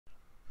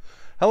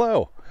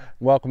Hello,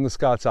 welcome to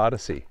Scott's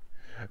Odyssey.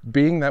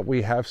 Being that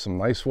we have some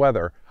nice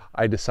weather,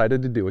 I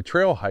decided to do a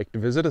trail hike to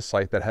visit a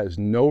site that has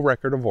no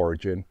record of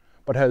origin,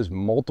 but has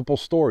multiple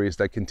stories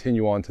that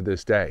continue on to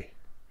this day.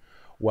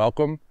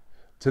 Welcome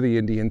to the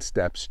Indian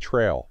Steps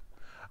Trail,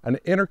 an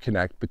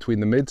interconnect between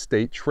the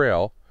Mid-State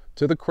Trail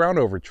to the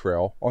Crownover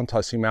Trail on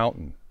Tussey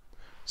Mountain.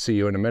 See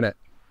you in a minute.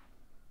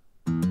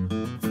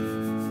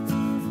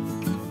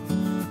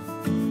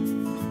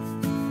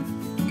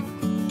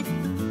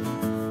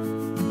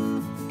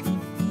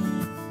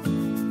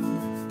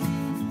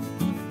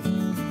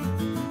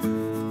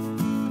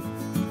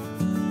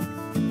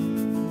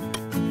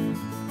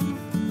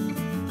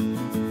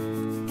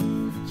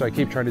 So I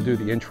keep trying to do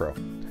the intro,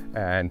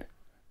 and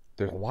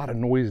there's a lot of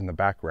noise in the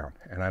background,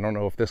 and I don't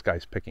know if this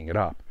guy's picking it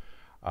up.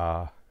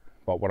 But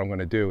what I'm going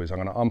to do is I'm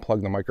going to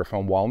unplug the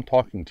microphone while I'm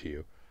talking to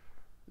you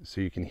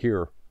so you can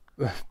hear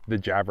the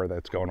jabber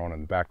that's going on in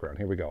the background.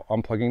 Here we go.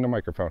 Unplugging the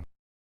microphone.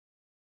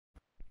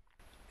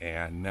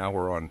 And now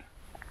we're on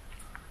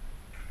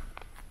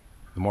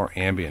the more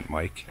ambient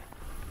mic.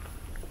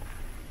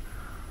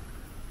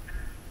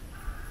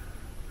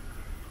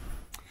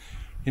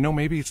 You know,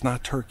 maybe it's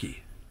not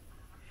turkey.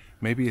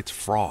 Maybe it's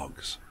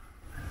frogs.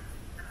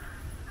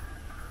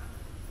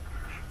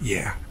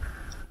 Yeah,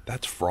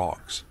 that's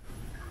frogs.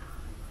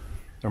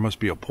 There must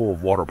be a pool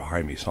of water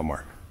behind me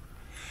somewhere,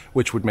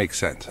 which would make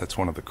sense. That's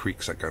one of the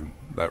creeks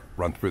that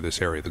run through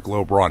this area, the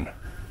Globe Run.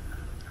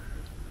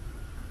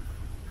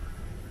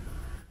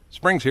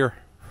 Spring's here.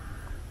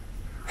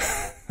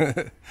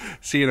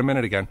 See you in a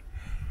minute again.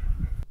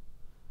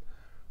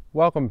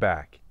 Welcome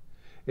back.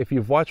 If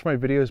you've watched my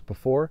videos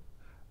before,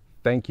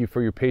 thank you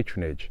for your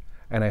patronage,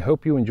 and I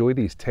hope you enjoy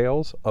these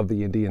tales of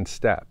the Indian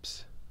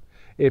Steps.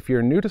 If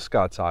you're new to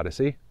Scott's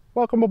Odyssey,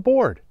 welcome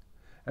aboard,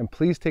 and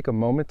please take a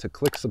moment to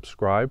click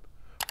subscribe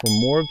for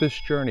more of this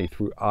journey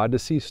through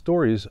Odyssey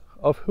stories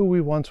of who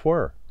we once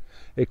were.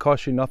 It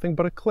costs you nothing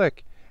but a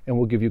click and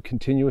will give you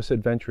continuous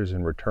adventures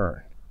in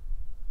return.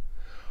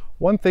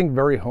 One thing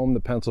very home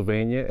to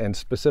Pennsylvania, and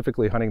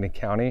specifically Huntington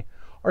County,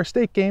 are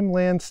state game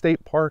lands,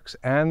 state parks,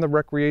 and the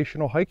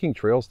recreational hiking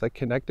trails that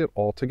connect it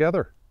all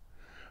together.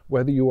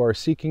 Whether you are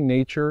seeking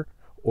nature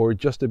or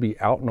just to be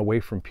out and away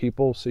from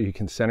people so you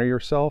can center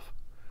yourself,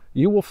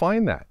 you will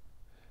find that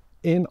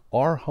in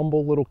our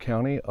humble little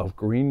county of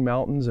green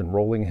mountains and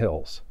rolling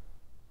hills.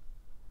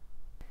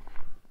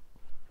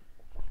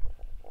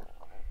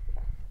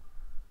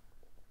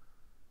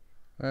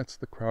 That's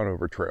the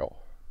Crownover Trail.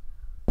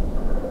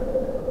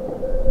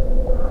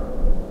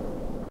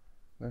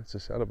 That's the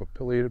sound of a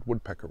pileated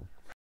woodpecker.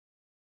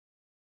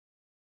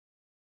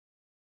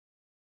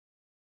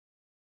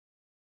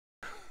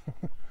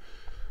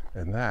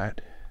 And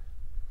that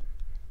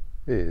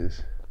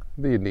is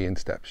the Indian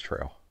Steps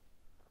Trail.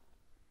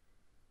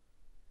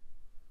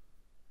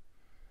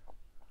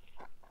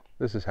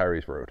 This is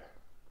Harry's Road.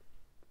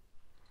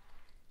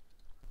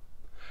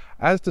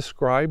 As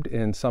described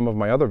in some of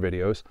my other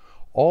videos,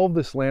 all of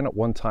this land at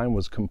one time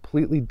was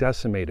completely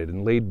decimated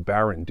and laid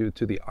barren due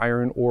to the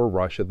iron ore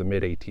rush of the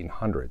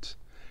mid-1800s.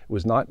 It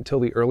was not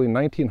until the early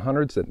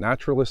 1900s that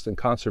naturalists and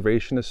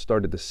conservationists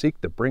started to seek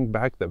to bring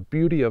back the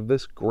beauty of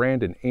this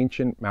grand and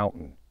ancient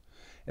mountain.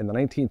 In the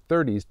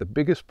 1930s, the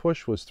biggest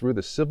push was through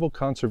the Civil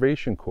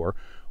Conservation Corps,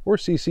 or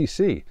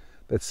CCC,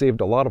 that saved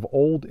a lot of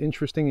old,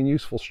 interesting, and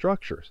useful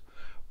structures.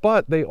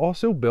 But they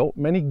also built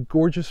many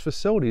gorgeous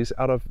facilities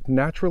out of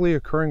naturally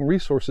occurring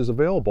resources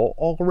available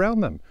all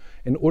around them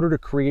in order to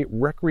create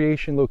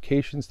recreation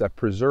locations that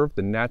preserved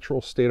the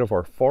natural state of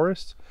our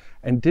forests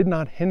and did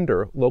not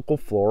hinder local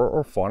flora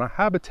or fauna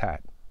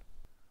habitat.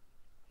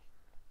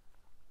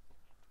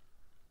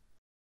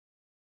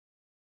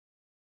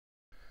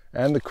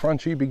 And the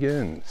crunchy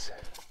begins.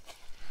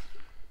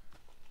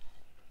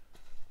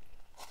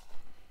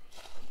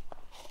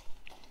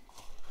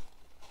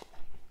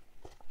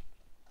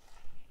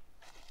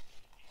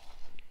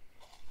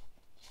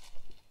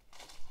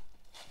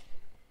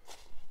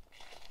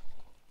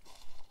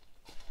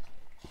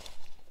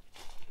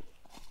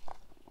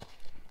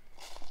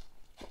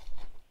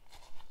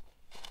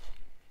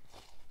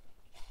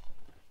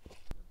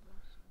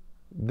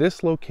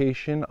 This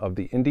location of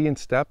the Indian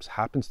Steps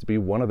happens to be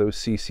one of those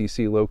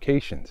CCC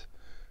locations,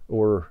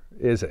 or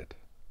is it?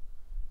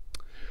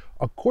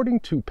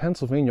 According to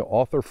Pennsylvania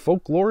author,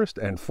 folklorist,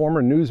 and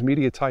former news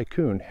media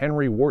tycoon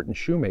Henry Wharton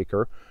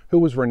Shoemaker, who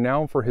was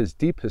renowned for his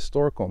deep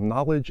historical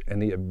knowledge and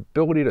the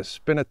ability to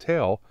spin a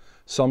tale,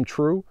 some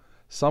true,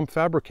 some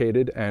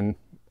fabricated, and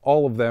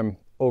all of them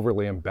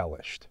overly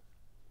embellished.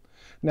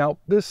 Now,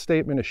 this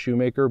statement of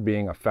Shoemaker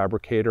being a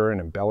fabricator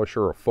and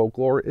embellisher of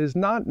folklore is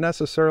not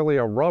necessarily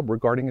a rub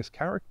regarding his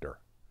character.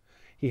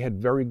 He had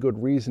very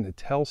good reason to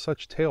tell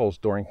such tales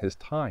during his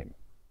time.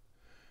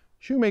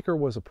 Shoemaker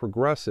was a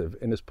progressive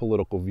in his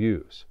political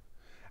views.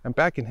 And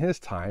back in his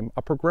time,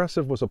 a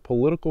progressive was a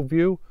political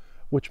view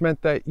which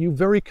meant that you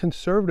very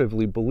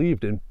conservatively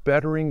believed in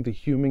bettering the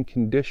human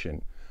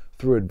condition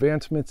through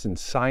advancements in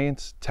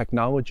science,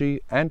 technology,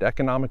 and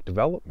economic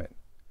development.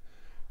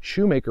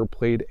 Shoemaker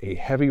played a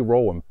heavy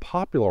role in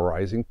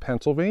popularizing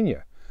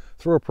Pennsylvania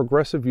through a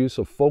progressive use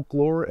of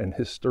folklore and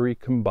history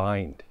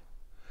combined.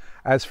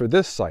 As for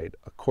this site,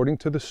 according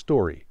to the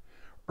story,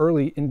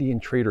 early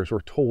Indian traders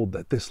were told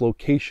that this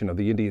location of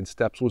the Indian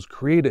Steppes was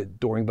created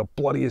during the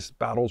bloodiest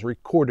battles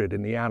recorded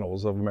in the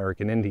annals of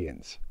American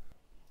Indians.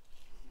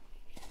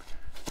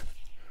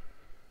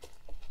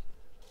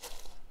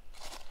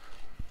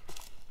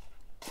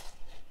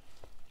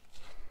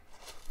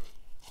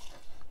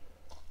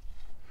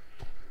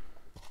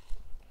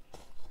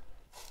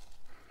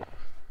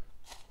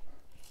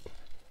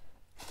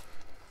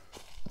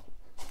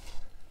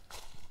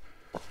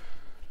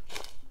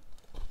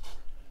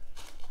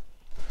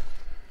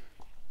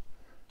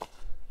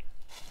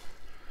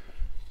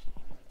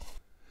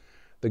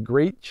 The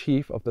great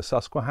chief of the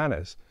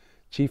Susquehannocks,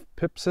 Chief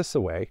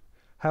Pipsissaway,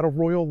 had a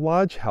royal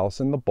lodge house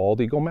in the Bald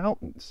Eagle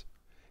Mountains.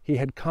 He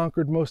had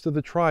conquered most of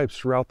the tribes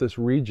throughout this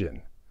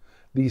region.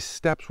 These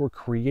steppes were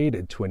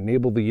created to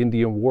enable the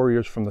Indian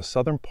warriors from the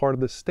southern part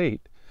of the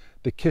state,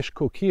 the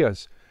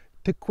Kishkokias,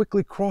 to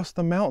quickly cross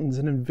the mountains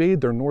and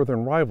invade their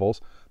northern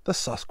rivals, the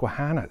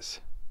Susquehannocks.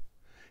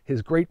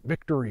 His great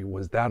victory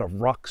was that of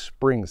Rock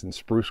Springs in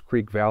Spruce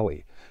Creek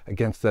Valley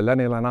against the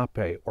Lenni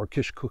Lenape or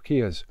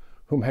Kishkokias,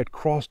 whom had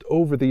crossed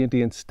over the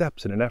Indian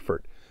Steppes in an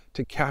effort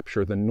to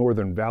capture the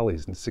northern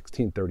valleys in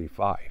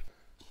 1635.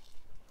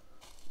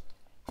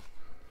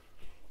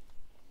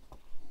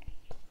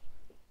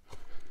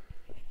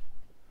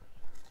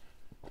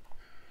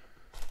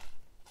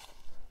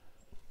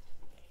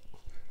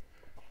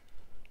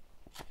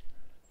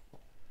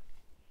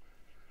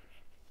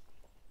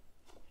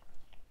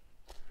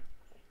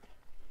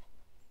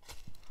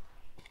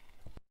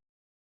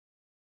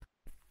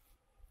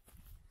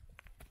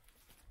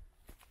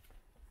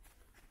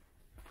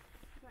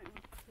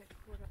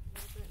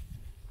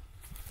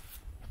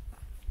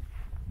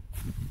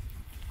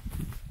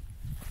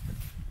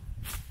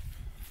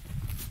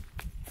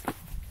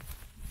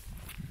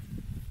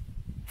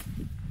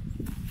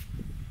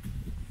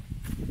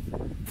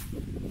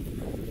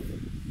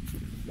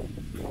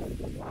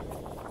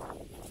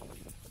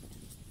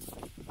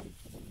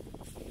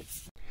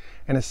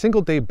 In a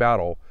single-day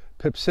battle,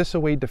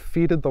 Pipsissaway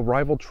defeated the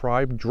rival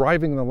tribe,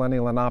 driving the Lenni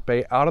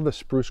Lenape out of the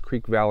Spruce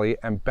Creek Valley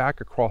and back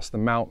across the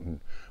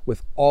mountain,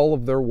 with all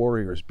of their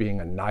warriors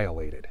being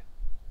annihilated.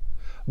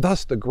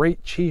 Thus, the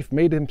great chief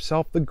made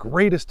himself the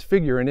greatest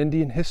figure in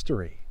Indian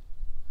history.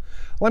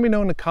 Let me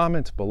know in the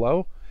comments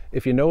below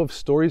if you know of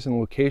stories and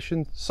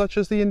locations such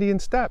as the Indian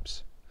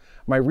Steppes.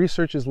 My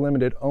research is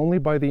limited only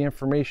by the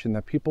information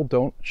that people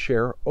don't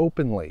share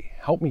openly.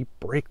 Help me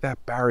break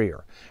that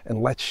barrier,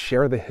 and let's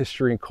share the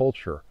history and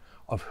culture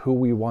of who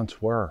we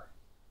once were.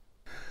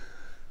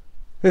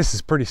 This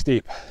is pretty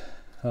steep.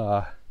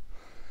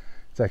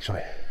 It's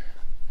actually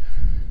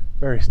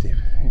very steep.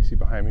 You see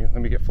behind me,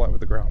 let me get flat with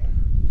the ground.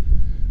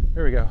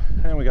 There we go,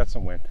 and we got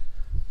some wind.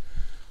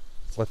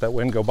 Let's let that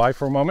wind go by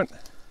for a moment.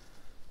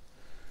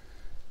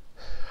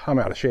 I'm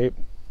out of shape.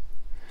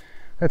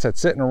 That's that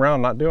sitting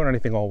around not doing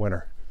anything all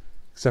winter,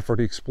 except for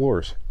the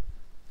explorers.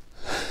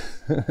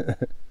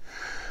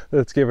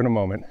 Let's give it a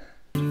moment.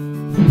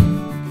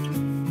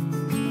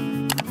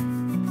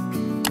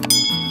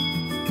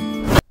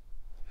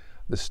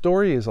 The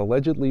story is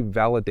allegedly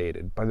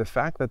validated by the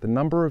fact that the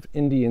number of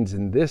Indians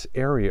in this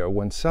area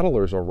when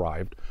settlers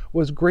arrived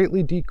was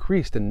greatly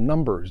decreased in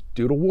numbers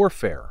due to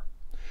warfare.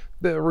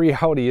 The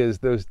reality is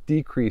those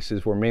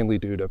decreases were mainly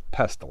due to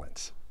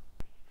pestilence.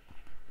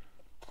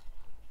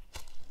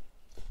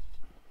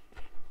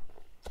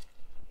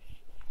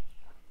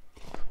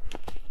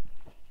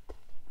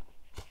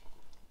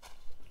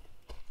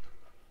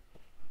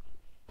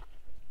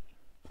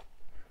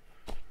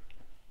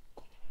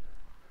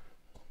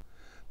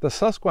 The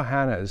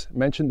Susquehannocks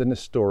mentioned in this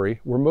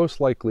story were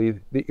most likely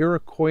the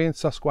Iroquoian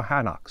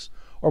Susquehannocks,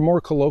 or more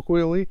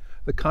colloquially,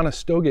 the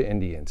Conestoga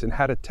Indians, and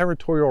had a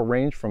territorial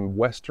range from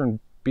western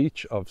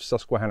beach of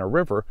Susquehanna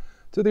River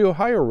to the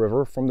Ohio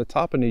River from the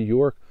top of New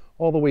York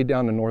all the way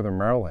down to northern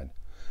Maryland.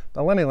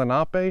 The Lenni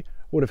Lenape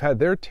would have had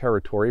their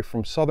territory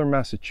from southern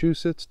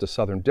Massachusetts to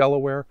southern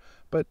Delaware,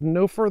 but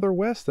no further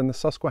west than the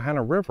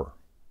Susquehanna River.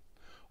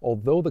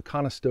 Although the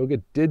Conestoga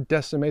did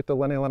decimate the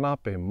Lenni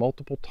Lenape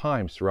multiple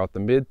times throughout the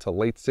mid to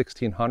late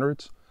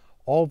 1600s,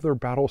 all of their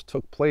battles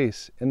took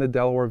place in the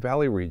Delaware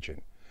Valley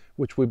region,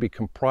 which would be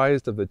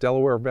comprised of the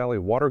Delaware Valley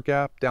Water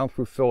Gap down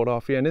through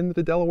Philadelphia and into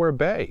the Delaware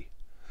Bay,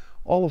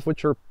 all of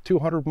which are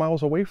 200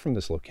 miles away from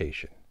this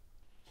location.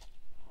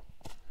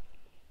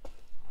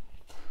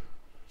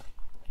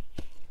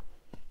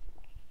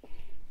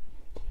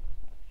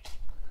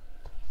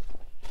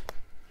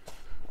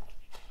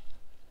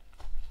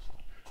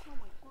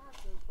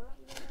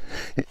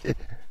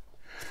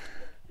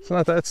 It's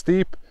not that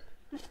steep.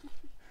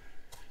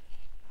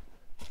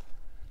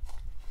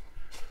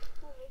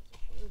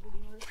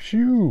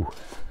 Phew.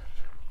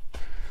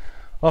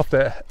 I'll have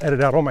to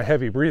edit out all my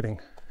heavy breathing.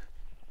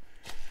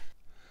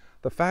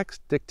 The facts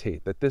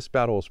dictate that this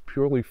battle is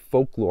purely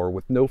folklore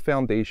with no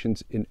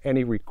foundations in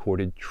any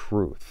recorded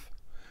truth.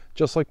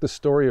 Just like the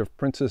story of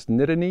Princess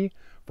Nittany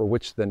for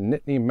which the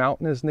Nittany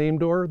Mountain is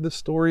named, or the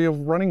story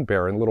of Running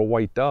Bear and Little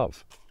White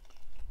Dove.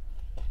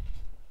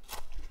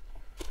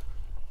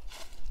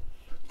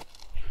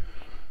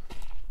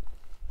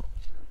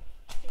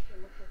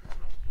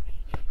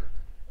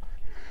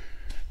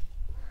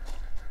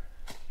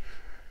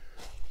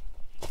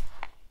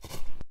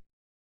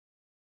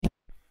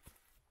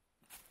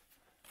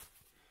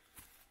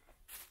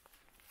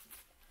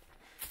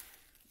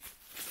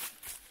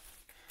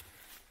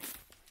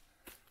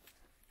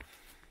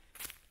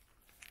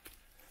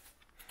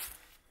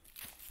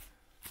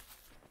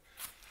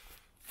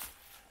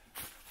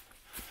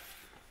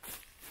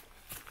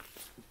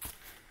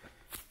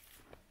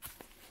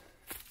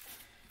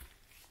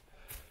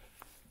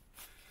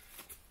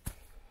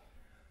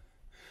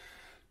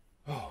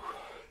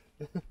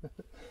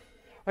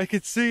 I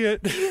can see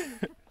it.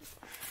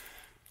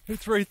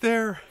 It's right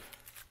there.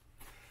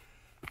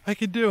 I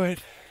can do it.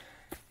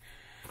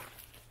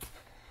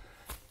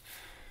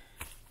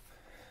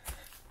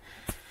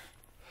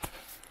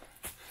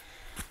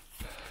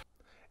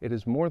 It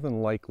is more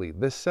than likely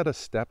this set of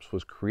steps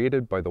was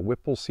created by the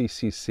Whipple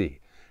CCC,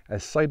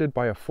 as cited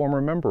by a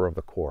former member of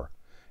the Corps,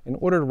 in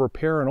order to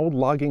repair an old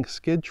logging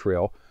skid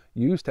trail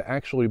used to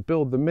actually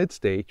build the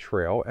Midstay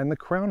Trail and the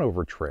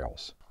Crownover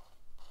Trails.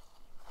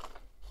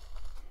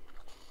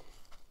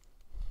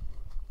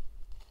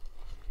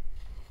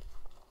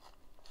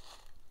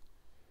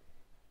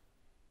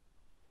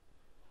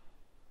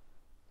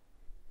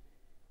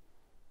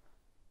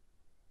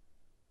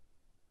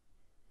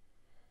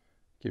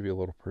 Give you a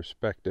little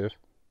perspective.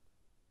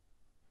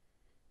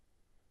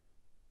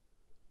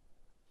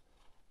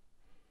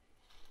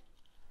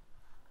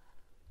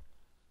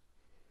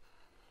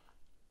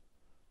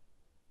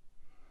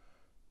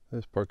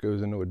 This part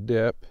goes into a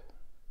dip.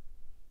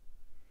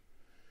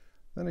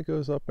 Then it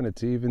goes up and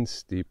it's even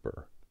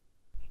steeper.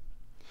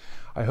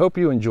 I hope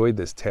you enjoyed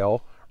this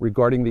tale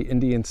regarding the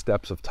Indian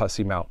steps of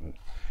Tussey Mountain,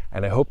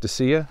 and I hope to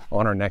see you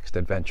on our next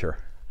adventure.